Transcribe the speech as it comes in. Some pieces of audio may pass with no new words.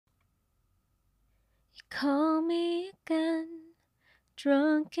Call me again,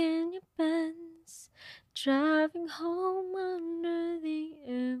 drunk in your Benz, driving home under the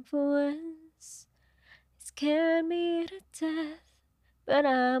influence. It scared me to death, but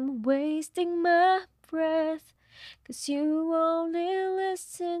I'm wasting my breath. 'Cause you only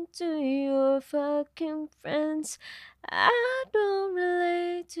listen to your fucking friends. I don't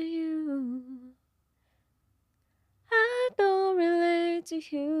relate to you. I don't relate to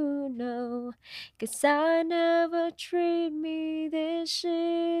you, no. 'Cause I never treat me this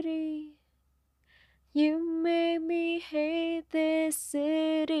shitty. You made me hate this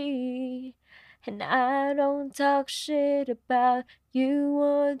city. And I don't talk shit about you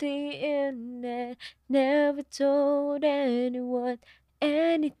on the internet. Never told anyone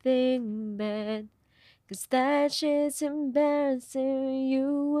anything bad. 'Cause that shit's embarrassing.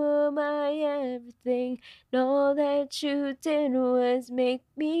 You were my everything. And all that you did was make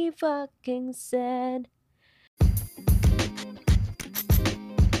me fucking sad.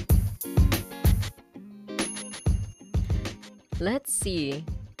 Let's see.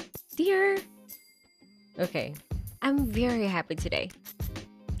 Dear. Okay. I'm very happy today.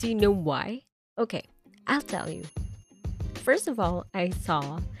 Do you know why? Okay, I'll tell you. First of all, I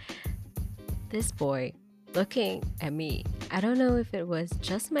saw this boy looking at me. I don't know if it was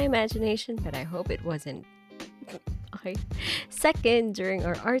just my imagination, but I hope it wasn't. I... Second, during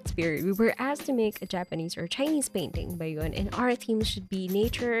our arts period, we were asked to make a Japanese or Chinese painting by yun, and our theme should be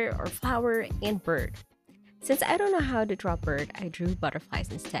nature or flower and bird. Since I don't know how to draw bird, I drew butterflies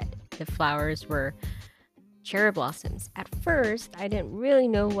instead. The flowers were cherry blossoms. At first, I didn't really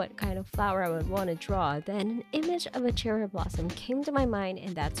know what kind of flower I would want to draw. Then an image of a cherry blossom came to my mind,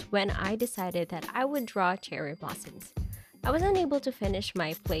 and that's when I decided that I would draw cherry blossoms. I was unable to finish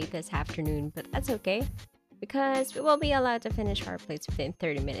my plate this afternoon, but that's okay, because we will be allowed to finish our plates within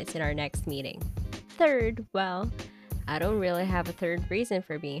 30 minutes in our next meeting. Third, well, I don't really have a third reason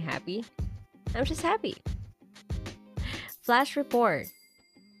for being happy. I'm just happy. Flash report.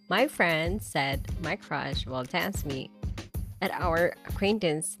 My friend said my crush will dance me at our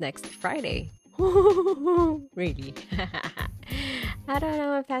acquaintance next Friday. Really? I don't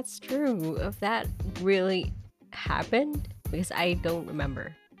know if that's true, if that really happened, because I don't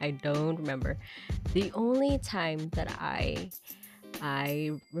remember. I don't remember. The only time that I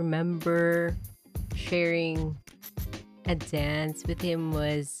remember sharing a dance with him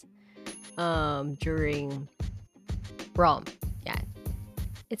was during prom. Yeah,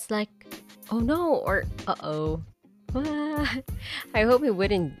 it's like, oh no, or uh-oh. I hope he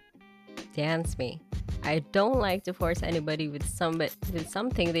wouldn't dance me. I don't like to force anybody with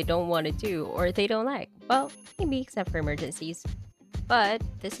something they don't want to do or they don't like. Well, maybe except for emergencies. But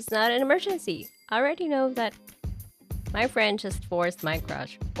this is not an emergency. I already know that my friend just forced my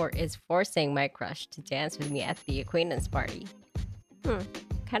crush, or is forcing my crush, to dance with me at the acquaintance party.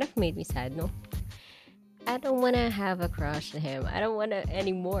 Kind of made me sad, no? I don't want to have a crush on him. I don't want to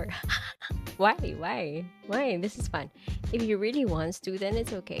anymore. Why? Why? Why? This is fun. If he really wants to, then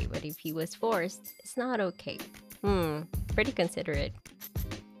it's okay. But if he was forced, it's not okay. Pretty considerate.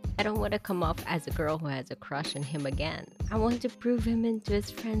 I don't want to come off as a girl who has a crush on him again. I want to prove him and to his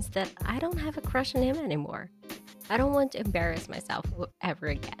friends that I don't have a crush on him anymore. I don't want to embarrass myself ever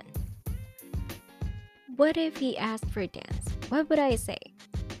again. What if he asked for a dance? What would I say?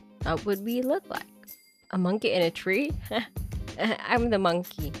 What would we look like? A monkey in a tree? I'm the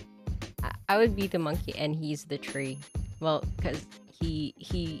monkey. I would be the monkey and he's the tree. Well, because he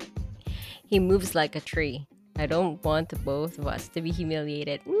moves like a tree. I don't want the both of us to be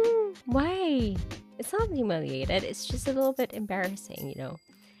humiliated. Why? It's not humiliated. It's just a little bit embarrassing, you know.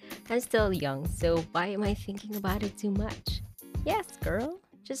 I'm still young, so why am I thinking about it too much? Yes, girl,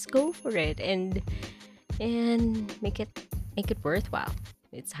 just go for it and make it worthwhile.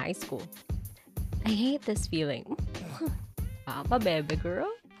 It's high school. I hate this feeling. Papa baby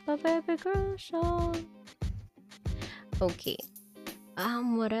girl, Papa baby girl, Sean. Okay.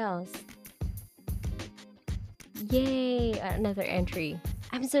 What else? Yay, another entry.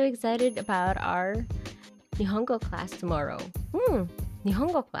 I'm so excited about our Nihongo class tomorrow.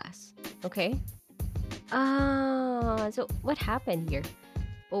 Nihongo class. Okay. So what happened here?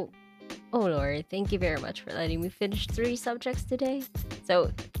 Oh, oh Lord, thank you very much for letting me finish 3 subjects today.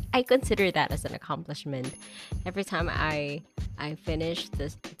 So I consider that as an accomplishment. Every time I finish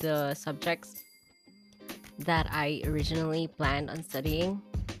the subjects that I originally planned on studying,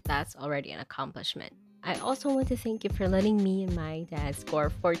 that's already an accomplishment. I also want to thank you for letting me and my dad score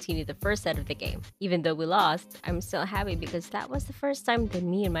 14 in the first set of the game. Even though we lost, I'm still happy because that was the first time that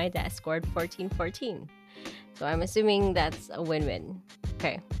me and my dad scored 14-14. So I'm assuming that's a win-win.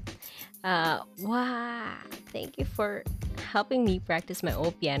 Okay. Wow. Thank you for helping me practice my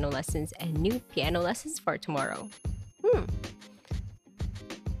old piano lessons and new piano lessons for tomorrow. Hmm.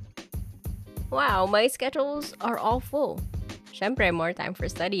 Wow, my schedules are all full. Syempre, more time for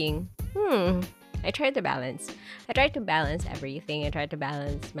studying. I try to balance. I try to balance everything. I try to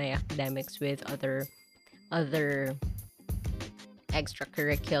balance my academics with other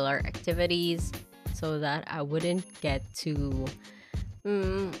extracurricular activities so that I wouldn't get too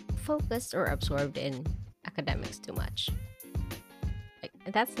focused or absorbed in academics too much. Like,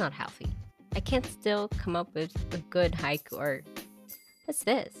 that's not healthy. I can't still come up with a good haiku or what's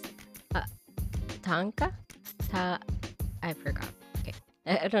this? Uh, tanka? Ta I forgot. Okay.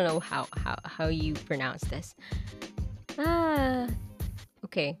 I don't know how you pronounce this. Ah,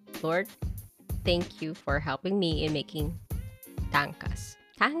 okay. Lord, thank you for helping me in making tankas.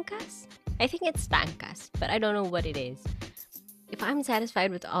 Tankas? I think it's tankas, but I don't know what it is. If I'm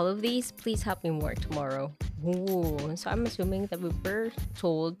satisfied with all of these, please help me more tomorrow. Ooh, so I'm assuming that we were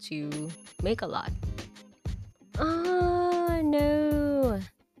told to make a lot. Oh no.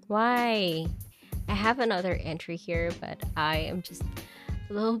 Why? I have another entry here, but I am just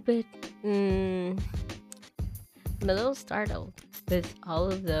a little bit I'm a little startled with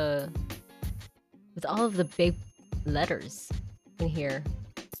all of the big letters in here.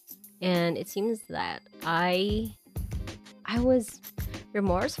 And it seems that I was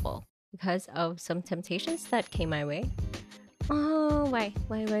remorseful because of some temptations that came my way. Oh, why?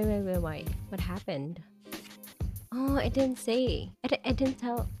 What happened? Oh, I didn't say. I didn't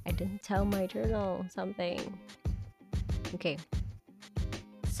tell. I didn't tell my journal something. Okay.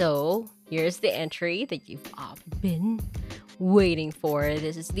 So here's the entry that you've all been waiting for.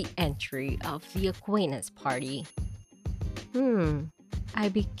 This is the entry of the acquaintance party. I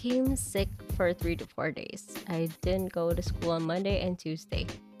became sick for 3 to 4 days. I didn't go to school on Monday and Tuesday.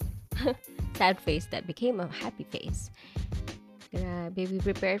 Sad face that became a happy face. Grabe, we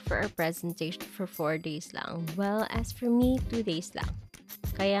prepared for our presentation for 4 days lang. Well, as for me, 2 days lang.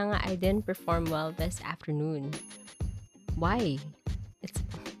 Kaya nga I didn't perform well this afternoon. Why? It's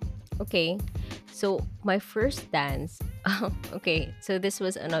okay. So my first dance. Okay, so this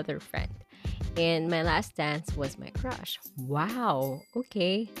was another friend. And my last dance was my crush. Wow.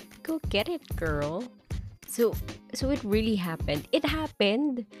 Okay. Go get it, girl. So it really happened. It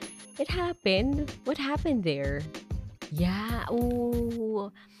happened. It happened. What happened there? Yeah.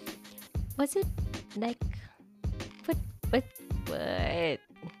 Oh. Was it like what what what?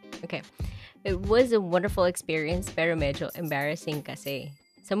 Okay. It was a wonderful experience pero medyo embarrassing kasi.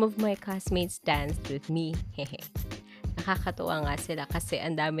 Some of my classmates danced with me. Hehe. Nakakatuwa nga sila kasi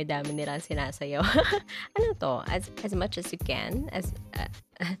ang dami-dami nilang sinasayaw. Ano to? As much as you can, as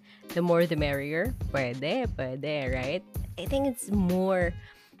the more the merrier. Pwede, right? I think it's more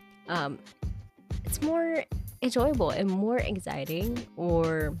enjoyable and more exciting,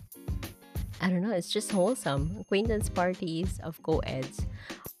 or I don't know, it's just wholesome. Acquaintance parties of co-eds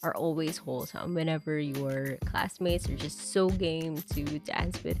are always wholesome whenever your classmates are just so game to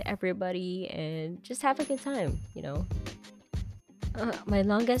dance with everybody and just have a good time, you know? My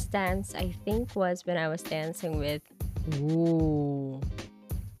longest dance, I think, was when I was dancing with. Ooh.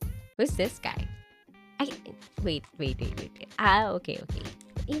 Who's this guy? I wait. Ah, okay.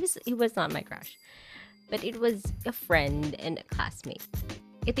 He was not my crush. But it was a friend and a classmate.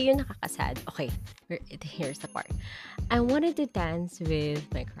 Ito yung nakakasad. Okay, here's the part. I wanted to dance with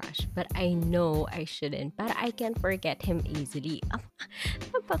my crush, but I know I shouldn't. But I can forget him easily.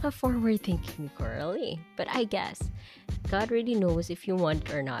 Napaka forward thinking ni Coralie. But I guess God really knows if you want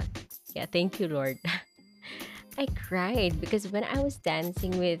or not. Yeah, thank you, Lord. I cried because when I was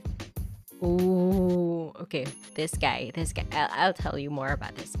dancing with. Oh, okay. This guy. I'll tell you more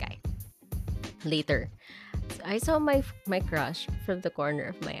about this guy later. So I saw my crush from the corner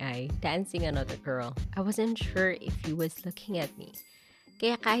of my eye dancing another girl. I wasn't sure if he was looking at me.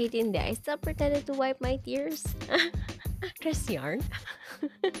 Kaya kahit hindi, I still pretended to wipe my tears. Actress yarn.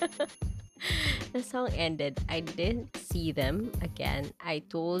 The song ended. I didn't see them again. I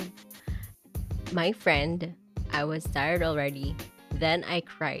told my friend I was tired already. Then I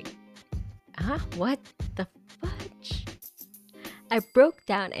cried. What the fudge? I broke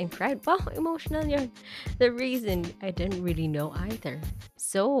down and cried. Wow, emotional yun. The reason I didn't really know either.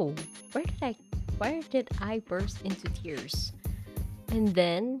 So, where did I burst into tears? And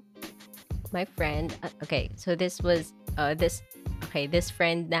then my friend, okay, so this was this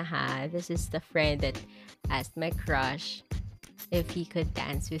friend na ha. This is the friend that asked my crush if he could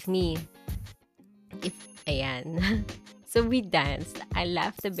dance with me. If ayan. So we danced. I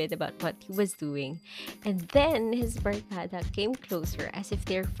laughed a bit about what he was doing. And then his barkada came closer as if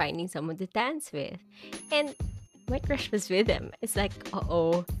they're finding someone to dance with. And my crush was with him. It's like,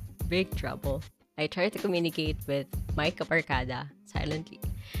 uh-oh, big trouble. I tried to communicate with my kabarkada silently.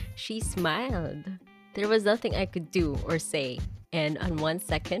 She smiled. There was nothing I could do or say. And on 1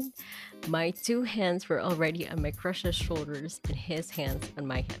 second, my two hands were already on my crush's shoulders and his hands on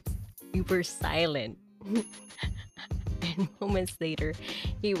my hips. We were silent. And moments later,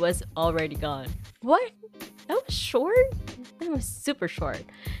 he was already gone. What? That was short? That was super short.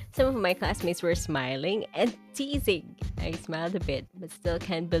 Some of my classmates were smiling and teasing. I smiled a bit, but still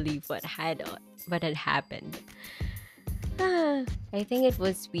can't believe what had happened. I think it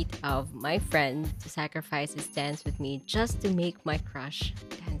was sweet of my friend to sacrifice his dance with me just to make my crush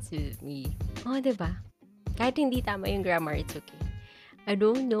dance with me. Oh, diba? Kahit hindi tama yung grammar, it's okay. I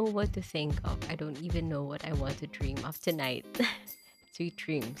don't know what to think of. I don't even know what I want to dream of tonight. Sweet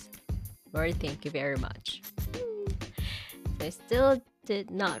dreams. Lord, thank you very much. So I still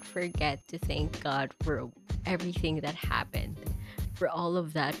did not forget to thank God for everything that happened, for all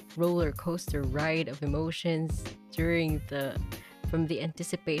of that roller coaster ride of emotions from the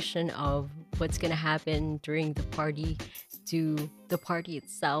anticipation of what's gonna happen during the party to the party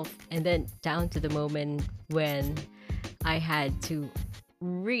itself, and then down to the moment when I had to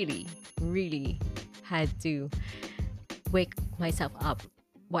really, really had to wake myself up,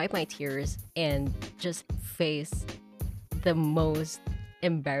 wipe my tears, and just face the most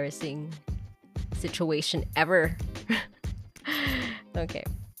embarrassing situation ever. Okay.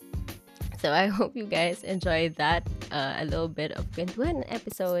 So I hope you guys enjoyed that a little bit of Kwentuhan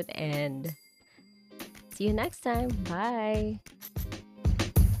episode, and see you next time. Bye.